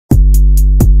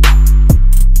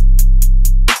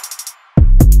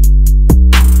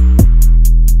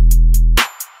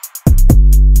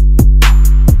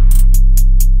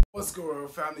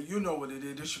You know what it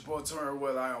is. This your boy Turner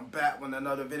Will. I am back with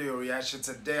another video reaction.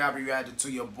 Today I reacted to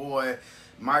your boy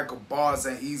Michael Bars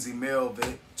and Easy Meal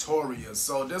Victorious.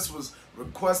 So this was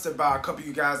requested by a couple of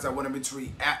you guys that wanted me to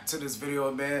react to this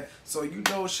video, man. So you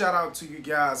know, shout out to you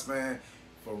guys, man.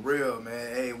 For real,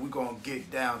 man. Hey, we gonna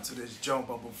get down to this jump.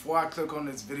 But before I click on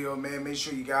this video, man, make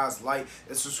sure you guys like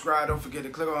and subscribe. Don't forget to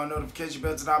click on the notification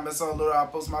bell to not miss all the I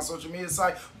post my social media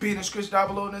site. Be in the description down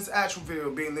below in this actual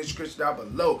video. Be in the description down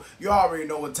below. You already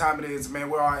know what time it is, man.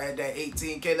 We're all at that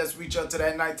 18K. Let's reach up to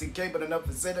that 19K. But enough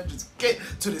to say that. Just get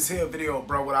to this here video,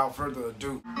 bro, without further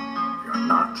ado. You're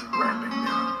not ramping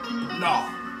down. No.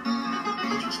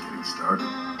 You're just getting started.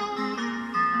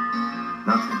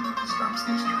 Nothing stops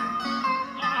this train.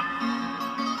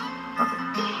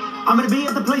 I'm gonna be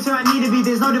at the place where I need to be.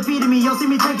 There's no defeating me. You'll see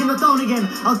me taking the throne again.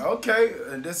 Okay,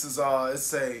 and this is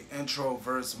it's a intro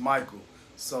verse Michael.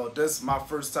 So this is my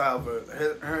first time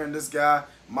hearing this guy,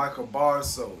 Michael Bars.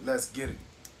 So let's get it.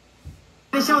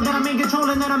 They show that I'm in control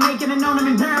and that I'm making it known. I'm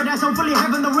in paradise. I'm fully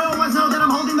heaven. The real ones know that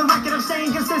I'm holding the record of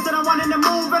staying consistent. I'm wanting to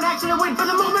move and actually wait for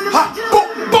the moment.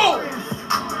 Boom!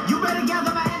 You better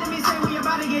gather my enemies. Say we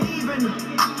about to get even.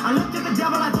 I looked at the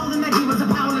devil. I told him that he was a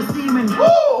powerless demon.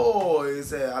 Woo! He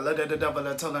said, I looked at the devil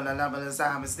and told him that I'm in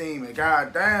time esteem. And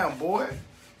god damn, boy.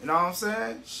 You know what I'm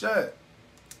saying? Shut.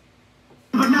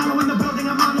 But now I'm in the building.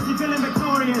 I'm honestly feeling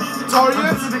victorious. Victorious?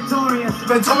 I'm feeling victorious.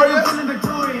 Victorious? I'm feeling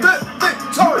victorious.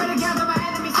 Victorious. You better gather my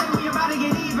enemies. Say we about to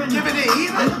get even. Giving it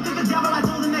even? I looked at the devil. I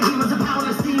told him that he was a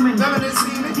powerless demon.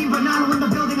 But now I'm in the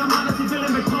building. I'm honestly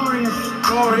feeling victorious.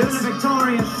 Glorious. I'm feeling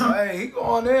victorious. Hey, he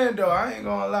going in though. I ain't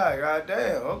gonna lie. God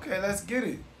damn. Okay, let's get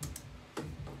it.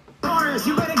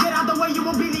 You better get out the way, you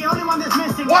won't be the only one that's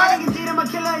missing. What? Indeed, I'm a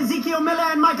killer, Ezekiel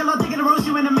Miller and Michael are thinking to roast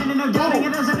you in a minute. No doubting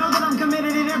it as I know that I'm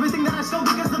committed in everything that I stole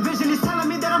because the vision is telling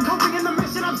me that I'm coping in the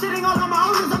mission. I'm sitting all on my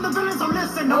own as I'm the villain, so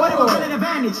listen. Nobody will get an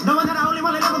advantage. Knowing that I only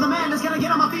want to level the man that's gonna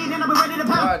get on my feet and I'll be ready to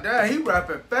pound. God damn, he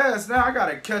rapping fast now. I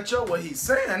gotta catch up what he's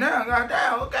saying now. God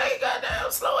damn, okay,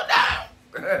 goddamn, slow it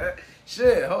down.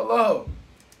 Shit, hold on.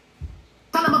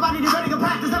 Tell him about it, you're ready to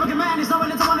practice, never command. It's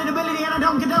knowing it's a wanted ability, and I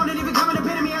don't condone it. If you come and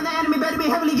epitome me, and the enemy better be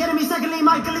heavily getting me. Secondly,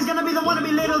 Michael is gonna be the one to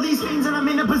belittle these fiends, and I'm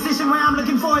in a position where I'm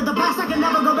looking forward. The past, I can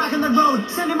never go back on the road.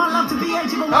 Sending my love to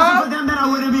PH, if it wasn't for them, then I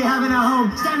wouldn't be having a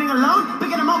home. Standing alone,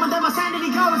 picking a moment that my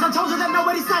sanity goes. I told you that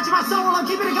nobody's snatching my soul. I'm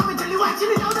keeping it going till you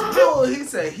actually know that I'm Oh, he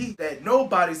said that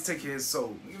nobody's taking his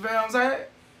soul. You feel what I'm saying?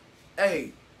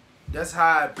 Hey, that's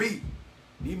how it be.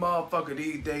 These motherfuckers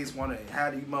these days want to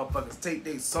have these motherfuckers take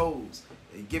their souls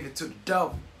and give it to the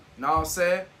devil. You know what I'm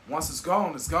saying? Once it's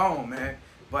gone, man.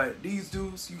 But these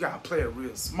dudes, you gotta play it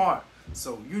real smart.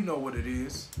 So you know what it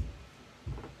is.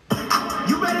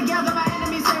 You better gather my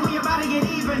enemies, say we about to get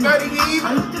even. Better get even?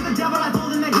 I looked at the devil, I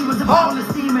told him that he was a powerless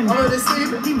demon.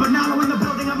 But now I'm in the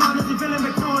building, I'm honestly feeling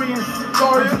victorious.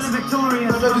 Victorious? I'm feeling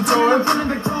victorious. I'm feeling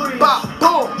victorious. Bop,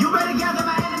 boom. You better gather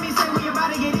my enemies, say we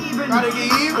about to get even. About to get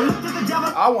even? I looked at the devil.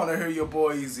 I want to hear your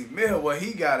boy Easy Meal where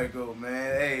he gotta go,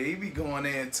 man. Hey, he be going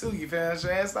in too. You feel what I'm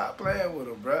saying? Stop playing with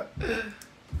him, bro.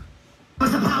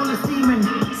 Was a powerless demon.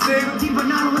 But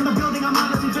now I'm in the building, I'm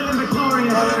honestly feeling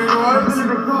victorious. I'm feeling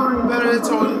victorious. Better than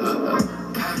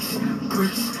told. Packs,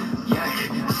 bricks, yak,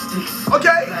 sticks,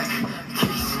 okay. black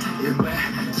kicks,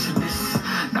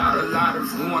 imaginist. Not a lot of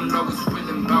who I know is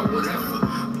willing about whatever.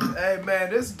 Hey man,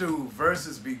 this dude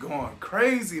verses be going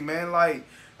crazy, man. Like,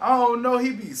 I don't know,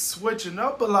 he be switching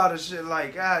up a lot of shit.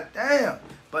 Like, god damn.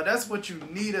 But that's what you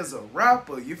need as a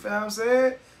rapper. You feel what I'm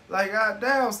saying? Like, god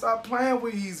damn, stop playing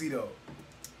with Easy though.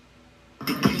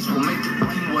 The gates will make it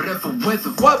rain, whatever weather.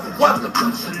 What? A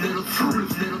bunch of little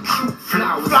tulips, little cute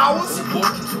flowers.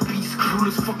 Walking to beats,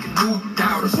 clueless, fucking new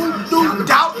doubters. New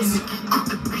doubters?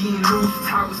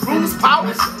 Bruce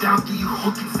Powers. Down to you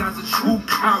hooking sounds a true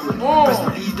coward. Best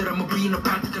believe that I'ma be in a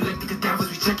path to collect the cadavers.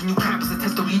 We checking you campus. I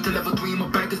test the lead to level 3. My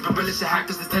bankers, gorillas, the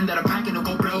hackers. The 10 that I'm packing to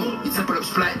go blow. You temple up,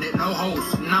 splatting it, no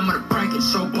holes. And I'm gonna break it,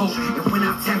 show both. And when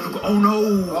I attack, you go, oh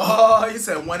no. Oh, he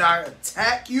said, when I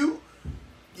attack you?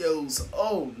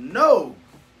 Oh no.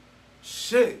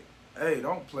 Shit. Hey,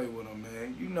 don't play with him,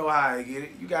 man. You know how I get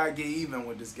it. You gotta get even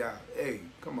with this guy. Hey,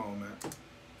 come on, man.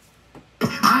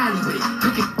 Highly with it,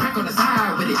 took it back on the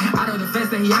side with it. Out of the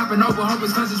fence that he hopping over, hope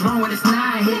his cause it's wrong when it's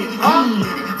 9 hit it.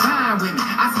 Fine with me.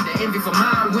 I see the envy for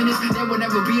my winners. There will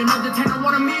never be another 10 I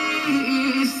wanna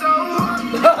me. So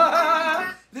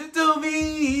Little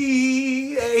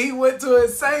me. Hey, he went to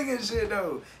his singing shit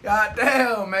though. God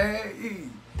damn, man.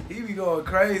 He be going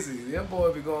crazy. That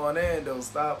boy be going in though.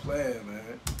 Stop playing,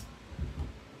 man.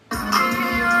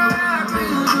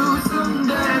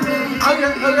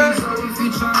 Okay. So if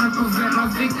you trying to prevent my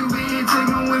victory and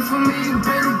take away from me, you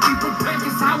better be prepared,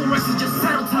 cause I will rest and just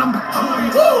settle till I'm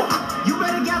victorious. You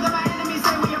better gather my enemies,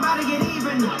 say we about to get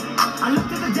even. I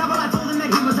looked at the devil, I told him that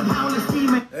he was a powerless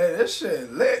demon. Hey, this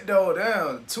shit lit though,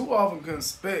 damn. Two of them can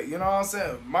spit, you know what I'm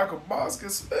saying? Michael Boss can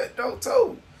spit though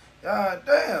too. God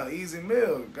damn, Easy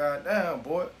Mill, god damn,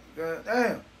 boy. God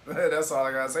damn. That's all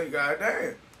I gotta say, god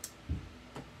damn.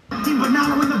 Team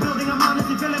Banana in the building, I'm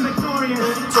honestly feeling victorious.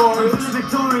 Victorious. I'm feeling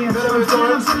victorious. Feeling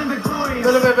victorious. I'm feeling victorious.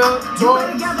 Feeling You better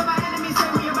victorious. gather my enemies,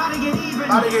 say we about to get even.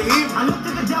 About to get even. I looked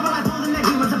at the devil, I told him that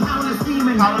he was a powerless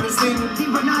demon. Powerless demon.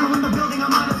 Team Banana in the building,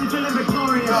 I'm honestly feeling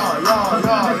victorious. Yo, hold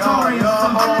on,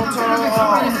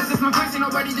 This is my passion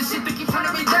already, the shit that keeps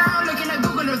running me down. Looking at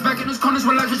Google Earth back in those corners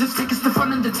while I just take us to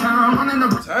fun in the town. Running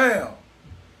the damn.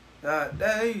 God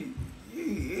damn.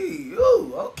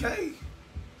 Ooh, okay.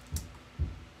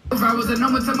 If I was a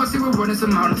number, tell my see we're running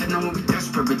some mountains and know when we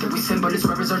desperate that we send, but this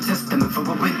rap is our testament for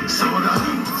a win. So I got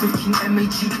 15 MAG,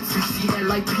 3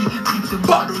 CLIP, keep the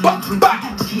bottle in 20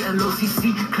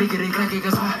 GLOCC, click it and clack it,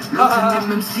 cause I'm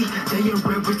MMC, they a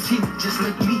rarity, just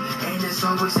like me, and that's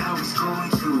always how it's going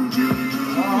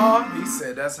to be. He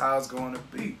said that's how it's going to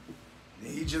be. And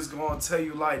he just going to tell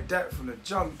you like that from the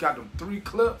jump. He got them 3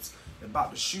 clips,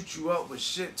 about to shoot you up with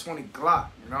shit 20 Glock,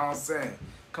 you know what I'm saying?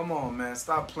 Come on, man,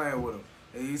 stop playing with him.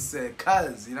 And he said,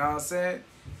 cuz, you know what I'm saying?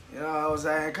 You know what I'm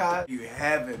saying, cuz? You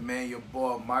have it, man. Your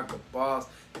boy Michael Boss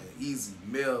and Easy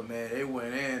Mill, man. They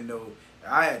went in, though.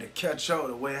 I had to catch up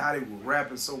the way how they were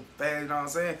rapping so fast, you know what I'm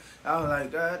saying? I was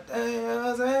like, God damn, you know what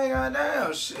I'm saying? God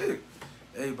damn, shit.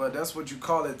 Hey, but that's what you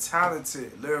call it,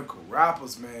 talented lyrical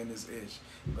rappers, man, this ish.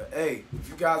 But hey, if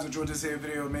you guys enjoyed this here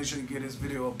video, make sure you give this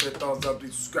video a big thumbs up.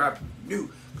 Please subscribe if you're new,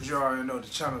 because you already know the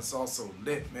channel is also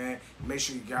lit, man. Make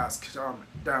sure you guys comment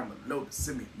down below to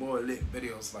send me more lit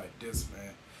videos like this,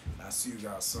 man. And I'll see you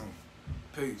guys soon.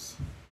 Peace.